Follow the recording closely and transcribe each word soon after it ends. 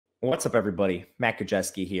What's up, everybody? Matt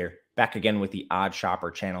Kajeski here, back again with the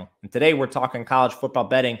OddsShopper channel. And today we're talking college football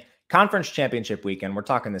betting, conference championship weekend. We're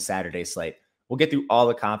talking the Saturday slate. We'll get through all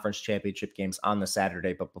the conference championship games on the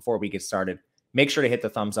Saturday, but before we get started, make sure to hit the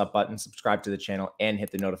thumbs up button, subscribe to the channel, and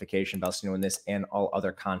hit the notification bell so you know when this and all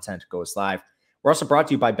other content goes live. We're also brought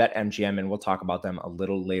to you by BetMGM, and we'll talk about them a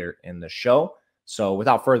little later in the show. So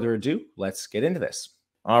without further ado, let's get into this.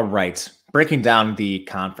 All right, breaking down the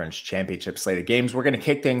conference championship slate of games, we're going to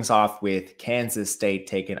kick things off with Kansas State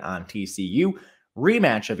taking on TCU.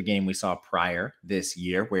 Rematch of a game we saw prior this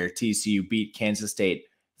year where TCU beat Kansas State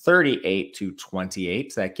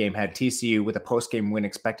 38-28. That game had TCU with a post-game win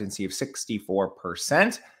expectancy of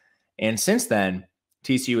 64%. And since then,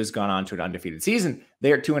 TCU has gone on to an undefeated season.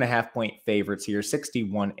 They are 2.5-point favorites here,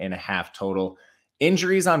 61.5 total.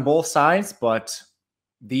 Injuries on both sides, but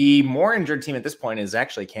the more injured team at this point is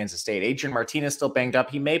actually Kansas State. Adrian Martinez still banged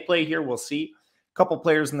up. He may play here. We'll see. A couple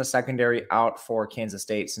players in the secondary out for Kansas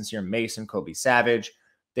State. Sincere Mason, Kobe Savage.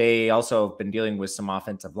 They also have been dealing with some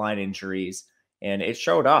offensive line injuries, and it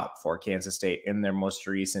showed up for Kansas State in their most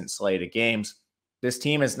recent slate of games. This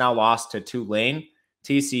team has now lost to Tulane,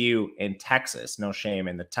 TCU, and Texas. No shame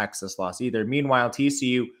in the Texas loss either. Meanwhile,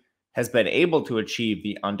 TCU has been able to achieve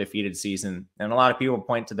the undefeated season, and a lot of people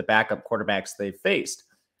point to the backup quarterbacks they've faced.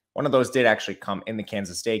 One of those did actually come in the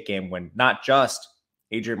Kansas State game when not just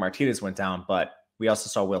Adrian Martinez went down, but we also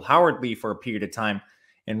saw Will Howard leave for a period of time,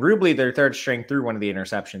 and Rubley, their third string, threw one of the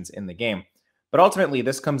interceptions in the game. But ultimately,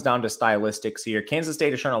 this comes down to stylistics here. Kansas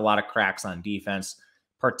State has shown a lot of cracks on defense,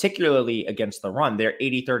 particularly against the run. They're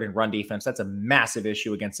 83rd in run defense. That's a massive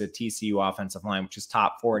issue against the TCU offensive line, which is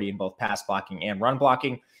top 40 in both pass blocking and run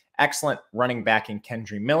blocking. Excellent running back in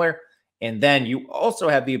Kendry Miller. And then you also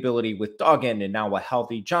have the ability with Duggan and now a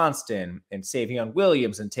healthy Johnston and Savion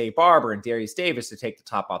Williams and Tay Barber and Darius Davis to take the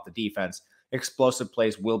top off the defense. Explosive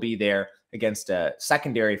plays will be there against a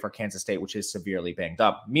secondary for Kansas State, which is severely banged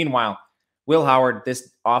up. Meanwhile, Will Howard,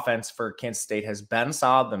 this offense for Kansas State has been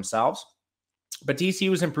solid themselves, but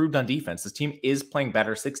TCU has improved on defense. This team is playing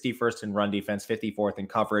better, 61st in run defense, 54th in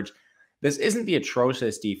coverage. This isn't the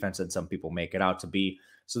atrocious defense that some people make it out to be.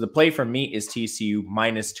 So the play for me is TCU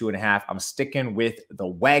minus 2.5. I'm sticking with the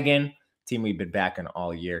wagon team we've been backing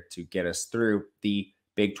all year to get us through the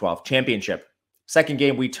Big 12 championship. Second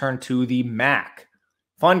game, we turn to the MAC.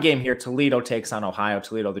 Fun game here. Toledo takes on Ohio.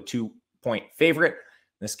 Toledo, the 2-point favorite.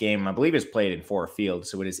 This game, I believe, is played in Ford Field,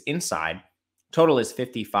 so it is inside. Total is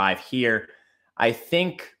 55 here. I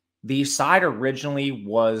think the side originally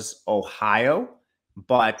was Ohio,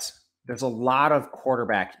 but there's a lot of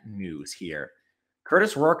quarterback news here.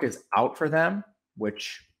 Curtis Rourke is out for them,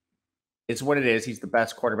 which is what it is. He's the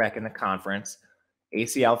best quarterback in the conference.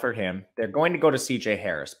 ACL for him. They're going to go to CJ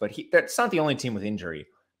Harris, but that's not the only team with injury.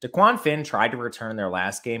 DeQuan Finn tried to return their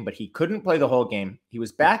last game, but he couldn't play the whole game. He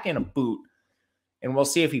was back in a boot, and we'll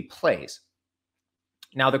see if he plays.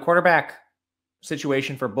 Now, the quarterback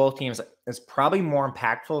situation for both teams is probably more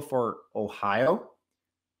impactful for Ohio.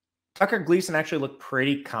 Tucker Gleason actually looked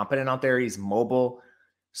pretty competent out there. He's mobile.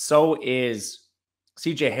 So is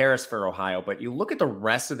CJ Harris for Ohio, but you look at the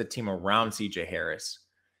rest of the team around CJ Harris.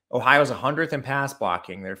 Ohio's 100th in pass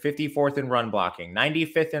blocking. They're 54th in run blocking,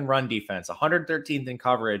 95th in run defense, 113th in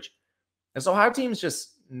coverage. This Ohio team is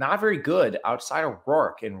just not very good outside of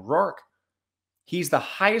Rourke. And Rourke, he's the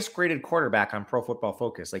highest graded quarterback on Pro Football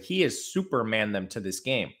Focus. Like, he has Superman them to this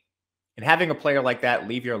game. And having a player like that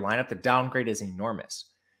leave your lineup, the downgrade is enormous.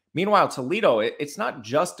 Meanwhile, Toledo, it's not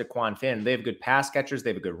just DeQuan Finn. They have good pass catchers. They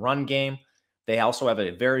have a good run game. They also have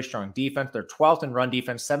a very strong defense. They're 12th in run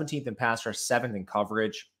defense, 17th in pass rush, 7th in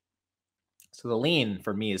coverage. So the lean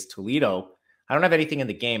for me is Toledo. I don't have anything in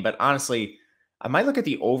the game, but honestly, I might look at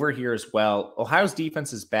the over here as well. Ohio's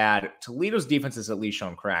defense is bad. Toledo's defense has at least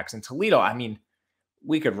shown cracks. And Toledo, I mean,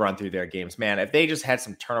 we could run through their games, man. If they just had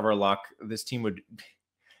some turnover luck, this team would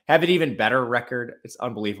have an even better record. It's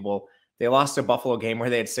unbelievable. They lost a Buffalo game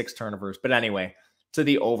where they had 6 turnovers. But anyway, to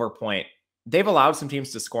the over point, they've allowed some teams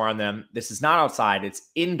to score on them. This is not outside. It's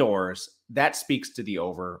indoors. That speaks to the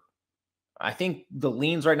over. I think the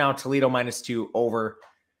leans right now, Toledo -2, over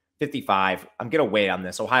 55. I'm going to wait on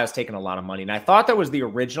this. Ohio's taking a lot of money. And I thought that was the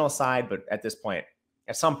original side, but at this point,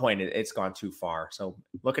 at some point, it's gone too far. So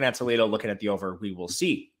looking at Toledo, looking at the over, we will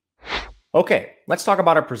see. Okay, let's talk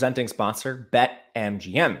about our presenting sponsor,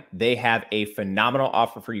 BetMGM. They have a phenomenal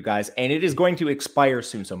offer for you guys, and it is going to expire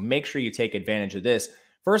soon. So make sure you take advantage of this.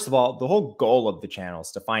 First of all, the whole goal of the channel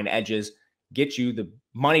is to find edges, get you the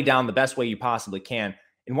money down the best way you possibly can.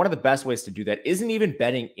 And one of the best ways to do that isn't even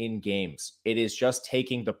betting in games. It is just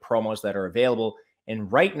taking the promos that are available.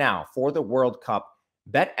 And right now, for the World Cup,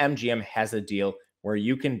 BetMGM has a deal where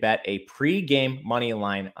you can bet a pre-game money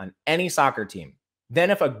line on any soccer team. Then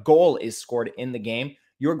if a goal is scored in the game,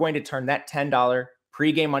 you're going to turn that $10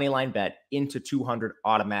 pre-game money line bet into $200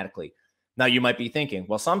 automatically. Now you might be thinking,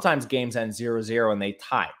 well, sometimes games end 0-0 and they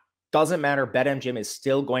tie. Doesn't matter. BetMGM is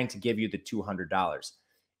still going to give you the $200.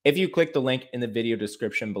 If you click the link in the video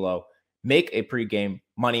description below, make a pre-game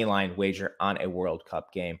money line wager on a World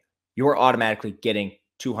Cup game. You're automatically getting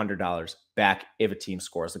 $200 back if a team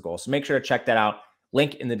scores a goal. So make sure to check that out.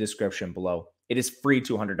 Link in the description below. It is free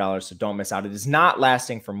 $200, so don't miss out. It is not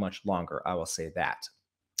lasting for much longer, I will say that.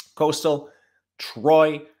 Costal,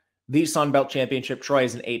 Troy, the Sun Belt Championship. Troy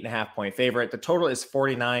is an 8.5-point favorite. The total is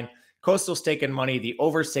 49. Coastal's taking money. The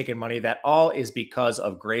over's taking money. That all is because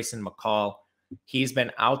of Grayson McCall. He's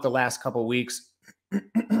been out the last couple weeks.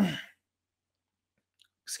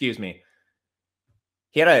 Excuse me.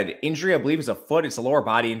 He had an injury, I believe it's a foot. It's a lower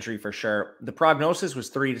body injury for sure. The prognosis was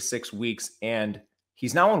 3 to 6 weeks, and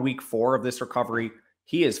he's now in week 4 of this recovery.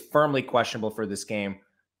 He is firmly questionable for this game,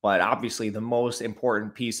 but obviously the most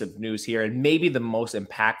important piece of news here, and maybe the most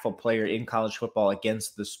impactful player in college football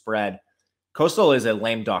against the spread, Costal is a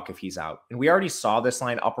lame duck if he's out. And we already saw this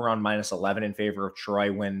line up around -11 in favor of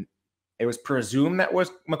Troy when it was presumed that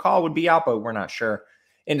McCall would be out, but we're not sure.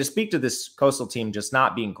 And to speak to this Costal team just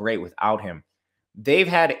not being great without him, they've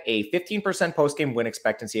had a 15% post-game win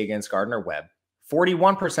expectancy against Gardner-Webb,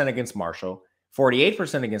 41% against Marshall,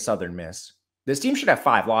 48% against Southern Miss. This team should have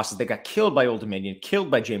 5 losses. They got killed by Old Dominion,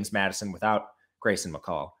 killed by James Madison without Grayson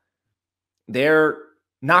McCall. They're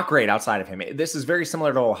not great outside of him. This is very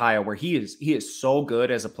similar to Ohio, where he is so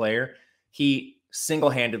good as a player. He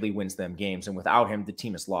single-handedly wins them games, and without him, the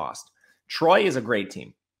team is lost. Troy is a great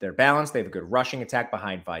team. They're balanced. They have a good rushing attack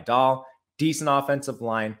behind Vidal, decent offensive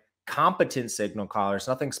line, competent signal callers,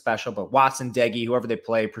 nothing special, but Watson, Deggy, whoever they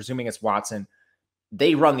play, presuming it's Watson,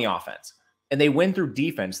 they run the offense. And they win through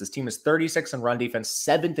defense. This team is 36 in run defense,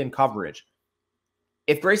 7th in coverage.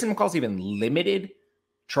 If Grayson McCall's even limited,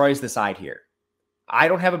 Troy's the side here. I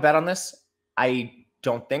don't have a bet on this. I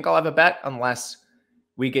don't think I'll have a bet unless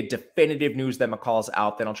we get definitive news that McCall's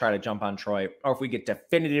out. Then I'll try to jump on Troy. Or if we get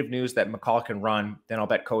definitive news that McCall can run, then I'll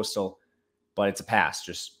bet Costal. But it's a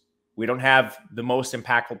pass. We don't have the most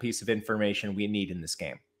impactful piece of information we need in this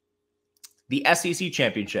game. The SEC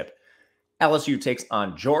Championship. LSU takes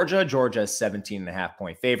on Georgia. Georgia is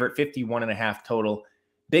 17.5-point favorite, 51.5 total.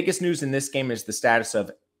 Biggest news in this game is the status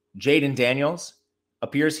of Jaden Daniels.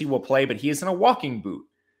 Appears he will play, but he is in a walking boot.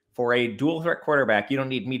 For a dual threat quarterback, you don't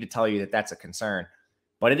need me to tell you that that's a concern,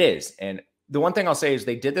 but it is. And the one thing I'll say is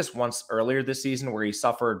they did this once earlier this season where he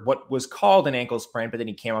suffered what was called an ankle sprain, but then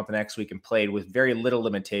he came out the next week and played with very little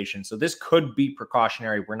limitation. So this could be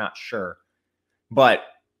precautionary. We're not sure, but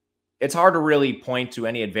it's hard to really point to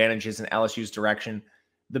any advantages in LSU's direction.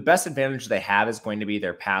 The best advantage they have is going to be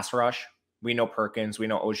their pass rush. We know Perkins. We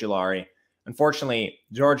know Ojulari. Unfortunately,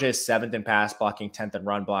 Georgia is 7th in pass blocking, 10th in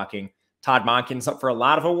run blocking. Todd Monken's up for a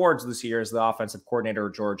lot of awards this year as the offensive coordinator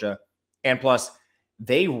of Georgia. And plus,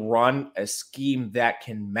 they run a scheme that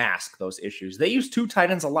can mask those issues. They use 2 tight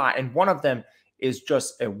ends a lot, and one of them is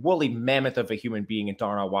just a woolly mammoth of a human being in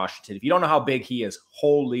Darnell Washington. If you don't know how big he is,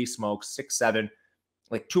 holy smokes, 6'7",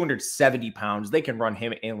 like 270 pounds. They can run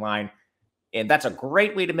him in line, and that's a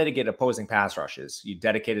great way to mitigate opposing pass rushes. You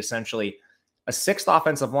dedicate essentially a 6th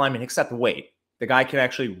offensive lineman, except weight. The guy can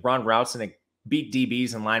actually run routes and beat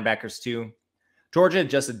DBs and linebackers too. Georgia,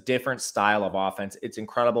 just a different style of offense. It's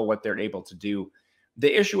incredible what they're able to do.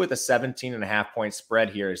 The issue with a 17.5-point spread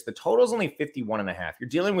here is the total is only 51.5. You're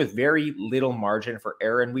dealing with very little margin for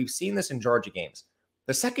error, and we've seen this in Georgia games.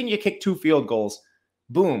 The second you kick 2 field goals,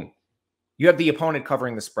 boom, you have the opponent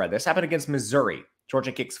covering the spread. This happened against Missouri.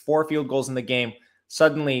 Georgia kicks 4 field goals in the game.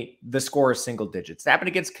 Suddenly, the score is single digits. It happened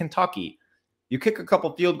against Kentucky. You kick a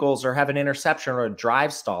couple field goals or have an interception or a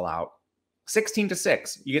drive stall out,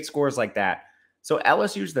 16-6. You get scores like that. So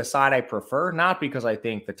LSU's the side I prefer, not because I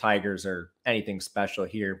think the Tigers are anything special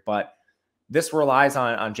here, but this relies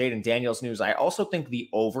on Jaden Daniels' news. I also think the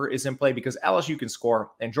over is in play because LSU can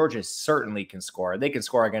score, and Georgia certainly can score. They can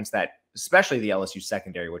score against that, especially the LSU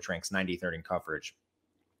secondary, which ranks 93rd in coverage.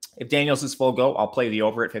 If Daniels is full go, I'll play the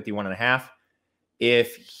over at 51.5.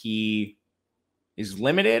 If he is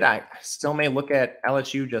limited, I still may look at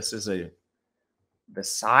LSU just as the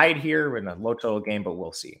side here in a low total game, but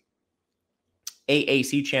we'll see.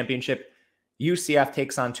 AAC Championship, UCF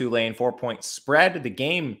takes on Tulane, 4-point spread. The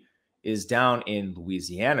game is down in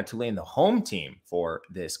Louisiana. Tulane, the home team for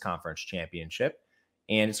this conference championship,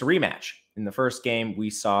 and it's a rematch. In the first game, we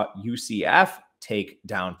saw UCF take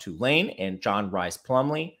down Tulane, and John Rice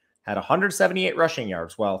Plumlee had 178 rushing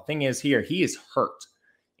yards. Well, thing is here, he is hurt.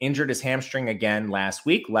 injured his hamstring again last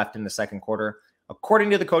week, left in the second quarter. According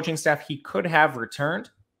to the coaching staff, he could have returned.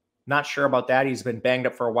 Not sure about that. He's been banged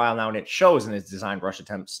up for a while now, and it shows in his designed rush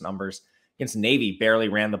attempts numbers. Against Navy, barely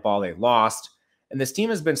ran the ball. They lost. And this team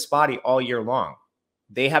has been spotty all year long.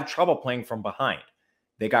 They have trouble playing from behind.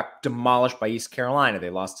 They got demolished by East Carolina. They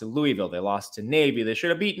lost to Louisville. They lost to Navy. They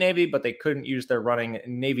should have beat Navy, but they couldn't use their running.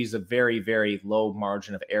 Navy's a very, very low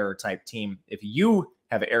margin of error type team. If you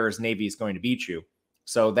have errors, Navy is going to beat you.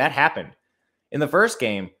 So that happened. In the first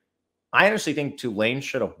game, I honestly think Tulane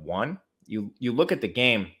should have won. You look at the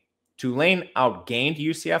game, Tulane outgained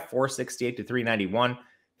UCF 468 to 391.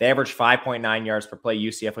 They averaged 5.9 yards per play.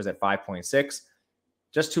 UCF was at 5.6.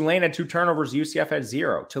 Just Tulane had 2 turnovers. UCF had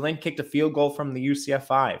 0. Tulane kicked a field goal from the UCF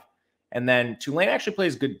 5. And then Tulane actually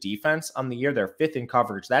plays good defense on the year. They're 5th in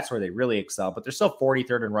coverage. That's where they really excel. But they're still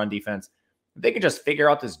 43rd in run defense. If they could just figure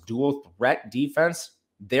out this dual threat defense,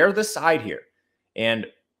 they're the side here. And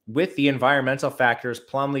with the environmental factors,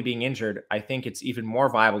 Plumlee being injured, I think it's even more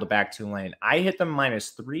viable to back Tulane. I hit them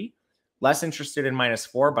 -3. Less interested in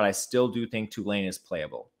 -4, but I still do think Tulane is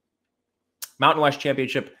playable. Mountain West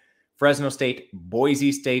Championship, Fresno State,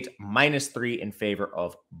 Boise State, -3 in favor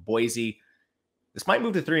of Boise. This might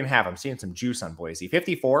move to 3.5. I'm seeing some juice on Boise.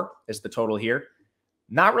 54 is the total here.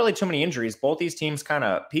 Not really too many injuries. Both these teams kind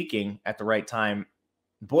of peaking at the right time.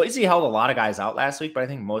 Boise held a lot of guys out last week, but I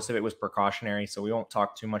think most of it was precautionary, so we won't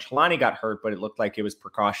talk too much. Helani got hurt, but it looked like it was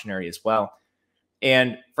precautionary as well.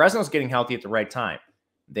 And Fresno's getting healthy at the right time.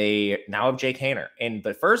 They now have Jake Haener. In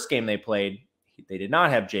the first game they played, they did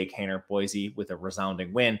not have Jake Haener. Boise with a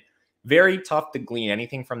resounding win. Very tough to glean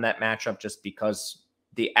anything from that matchup just because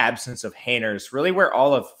the absence of Haener is really where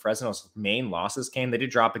all of Fresno's main losses came. They did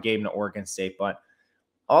drop a game to Oregon State, but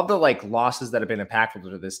all the losses that have been impactful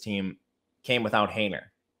to this team came without Haener.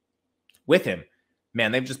 With him,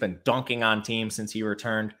 man, they've just been dunking on teams since he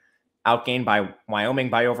returned. Outgained by Wyoming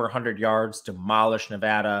by over 100 yards, demolished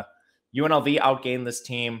Nevada. UNLV outgained this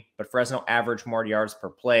team, but Fresno averaged more yards per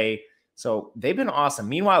play. So they've been awesome.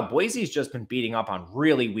 Meanwhile, Boise's just been beating up on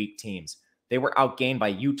really weak teams. They were outgained by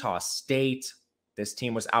Utah State. This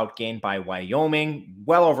team was outgained by Wyoming,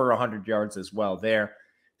 well over 100 yards as well there.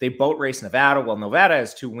 They boat raced Nevada. Well, Nevada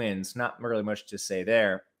has 2 wins. Not really much to say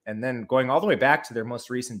there. And then going all the way back to their most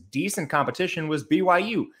recent decent competition was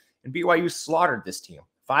BYU. And BYU slaughtered this team.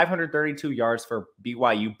 532 yards for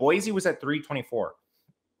BYU. Boise was at 324.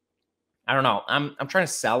 I don't know. I'm trying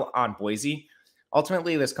to sell on Boise.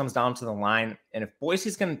 Ultimately, this comes down to the line. And if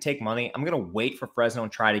Boise's going to take money, I'm going to wait for Fresno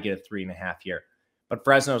and try to get a 3.5 here. But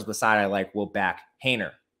Fresno's the side I like. We'll back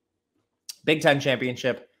Haener. Big Ten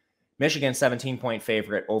Championship. Michigan 17-point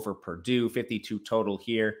favorite over Purdue. 52 total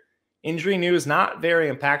here. Injury news, not very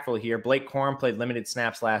impactful here. Blake Corum played limited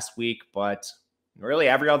snaps last week, but really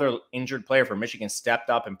every other injured player for Michigan stepped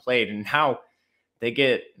up and played. And now they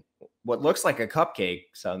get what looks like a cupcake.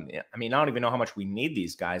 So, I mean, I don't even know how much we need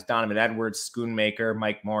these guys. Donovan Edwards, Schoonmaker,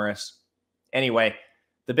 Mike Morris. Anyway,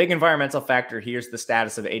 the big environmental factor here is the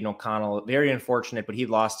status of Aiden O'Connell. Very unfortunate, but he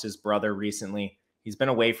lost his brother recently. He's been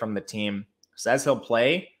away from the team. Says he'll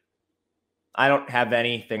play. I don't have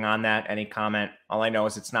anything on that, any comment. All I know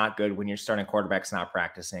is it's not good when your starting quarterback's not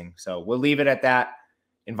practicing. So we'll leave it at that.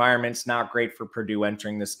 Environment's not great for Purdue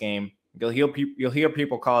entering this game. You'll hear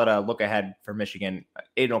people call it a look ahead for Michigan.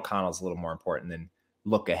 Aiden O'Connell's a little more important than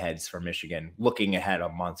look aheads for Michigan, looking ahead a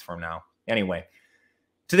month from now. Anyway,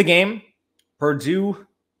 to the game, Purdue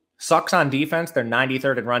sucks on defense. They're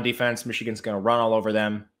 93rd in run defense. Michigan's going to run all over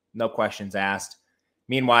them. No questions asked.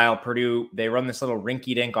 Meanwhile, Purdue, they run this little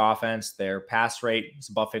rinky-dink offense. Their pass rate is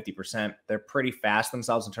above 50%. They're pretty fast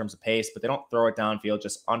themselves in terms of pace, but they don't throw it downfield,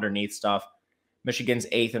 just underneath stuff. Michigan's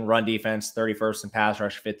 8th in run defense, 31st in pass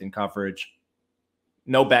rush, 5th in coverage.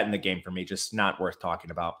 No bet in the game for me, just not worth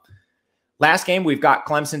talking about. Last game, we've got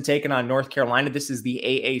Clemson taking on North Carolina. This is the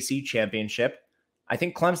AAC championship. I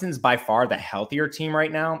think Clemson's by far the healthier team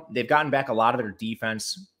right now. They've gotten back a lot of their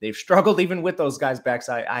defense. They've struggled even with those guys back,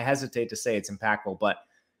 so I hesitate to say it's impactful, but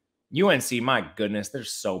UNC, my goodness, they're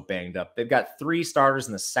so banged up. They've got 3 starters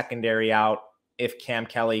in the secondary out. If Cam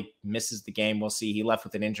Kelly misses the game, we'll see. He left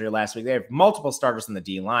with an injury last week. They have multiple starters in the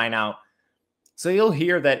D-line out. So you'll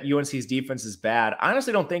hear that UNC's defense is bad. I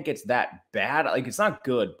honestly don't think it's that bad. Like, it's not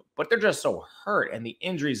good, but they're just so hurt, and the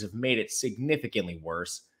injuries have made it significantly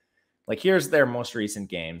worse. Like, here's their most recent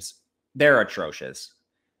games. They're atrocious.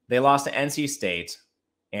 They lost to NC State,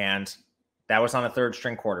 and that was on a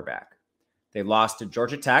 3rd-string quarterback. They lost to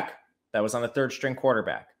Georgia Tech. That was on a 3rd-string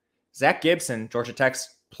quarterback. Zach Gibson, Georgia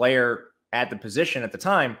Tech's player at the position at the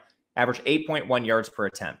time, averaged 8.1 yards per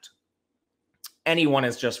attempt. Anyone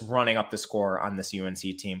is just running up the score on this UNC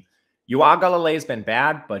team. Uiagalelei been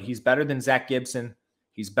bad, but he's better than Zach Gibson.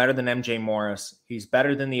 He's better than MJ Morris. He's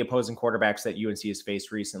better than the opposing quarterbacks that UNC has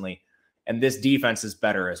faced recently. And this defense is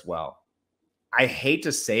better as well. I hate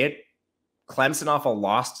to say it, Clemson off a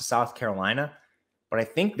loss to South Carolina, but I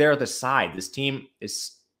think they're the side. This team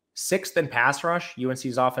is 6th in pass rush.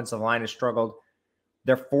 UNC's offensive line has struggled.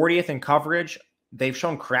 They're 40th in coverage. They've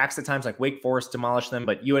shown cracks at times, like Wake Forest demolished them,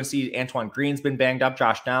 but UNC, Antoine Green's been banged up.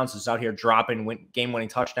 Josh Downs is out here dropping game-winning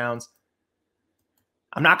touchdowns.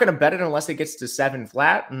 I'm not going to bet it unless it gets to 7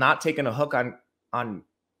 flat. I'm not taking a hook on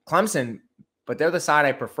Clemson, but they're the side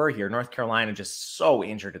I prefer here. North Carolina just so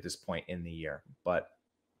injured at this point in the year, but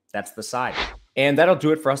that's the side. And that'll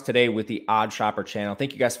do it for us today with the OddsShopper channel.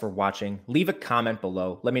 Thank you guys for watching. Leave a comment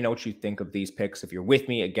below. Let me know what you think of these picks. If you're with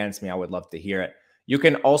me, against me, I would love to hear it. You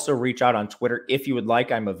can also reach out on Twitter if you would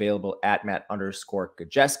like. I'm available at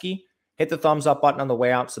Matt_Gajeski. Hit the thumbs up button on the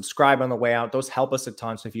way out. Subscribe on the way out. Those help us a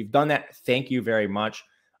ton. So if you've done that, thank you very much.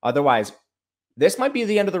 Otherwise, this might be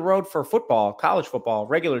the end of the road for football, college football,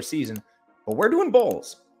 regular season. But we're doing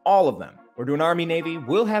bowls, all of them. We're doing Army, Navy.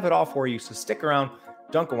 We'll have it all for you. So stick around.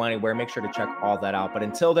 Don't go anywhere. Make sure to check all that out. But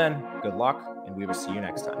until then, good luck, and we will see you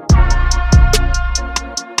next time.